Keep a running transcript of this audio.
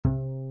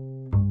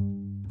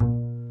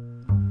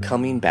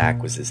Coming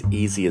back was as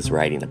easy as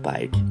riding a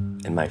bike,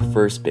 and my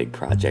first big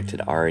project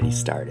had already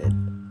started.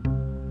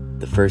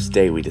 The first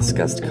day we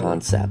discussed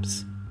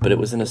concepts, but it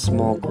was in a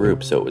small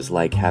group, so it was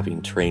like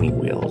having training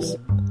wheels.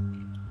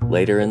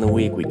 Later in the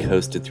week, we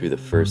coasted through the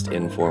first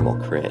informal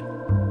crit,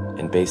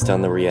 and based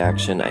on the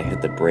reaction, I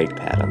hit the brake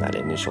pad on that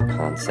initial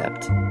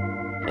concept.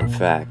 In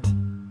fact,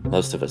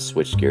 most of us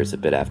switched gears a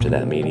bit after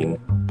that meeting,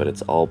 but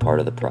it's all part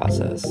of the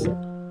process.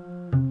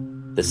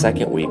 The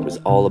second week was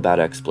all about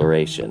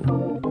exploration.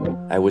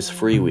 I was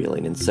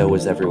freewheeling, and so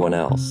was everyone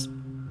else.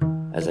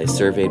 As I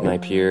surveyed my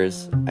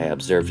peers, I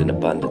observed an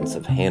abundance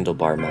of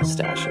handlebar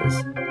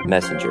mustaches,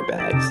 messenger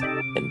bags,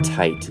 and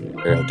tight,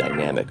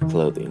 aerodynamic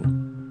clothing.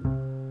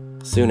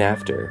 Soon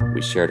after,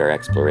 we shared our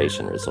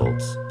exploration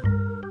results.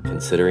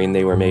 Considering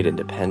they were made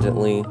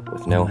independently,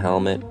 with no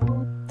helmet,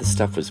 the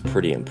stuff was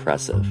pretty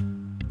impressive.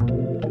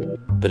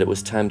 But it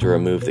was time to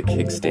remove the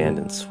kickstand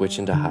and switch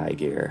into high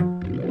gear.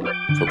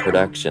 For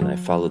production, I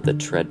followed the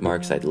tread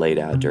marks I'd laid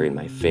out during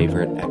my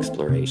favorite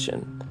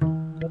exploration.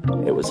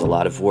 It was a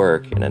lot of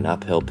work and an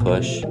uphill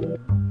push,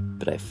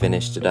 but I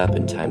finished it up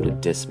in time to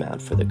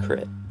dismount for the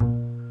crit,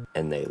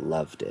 and they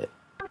loved it.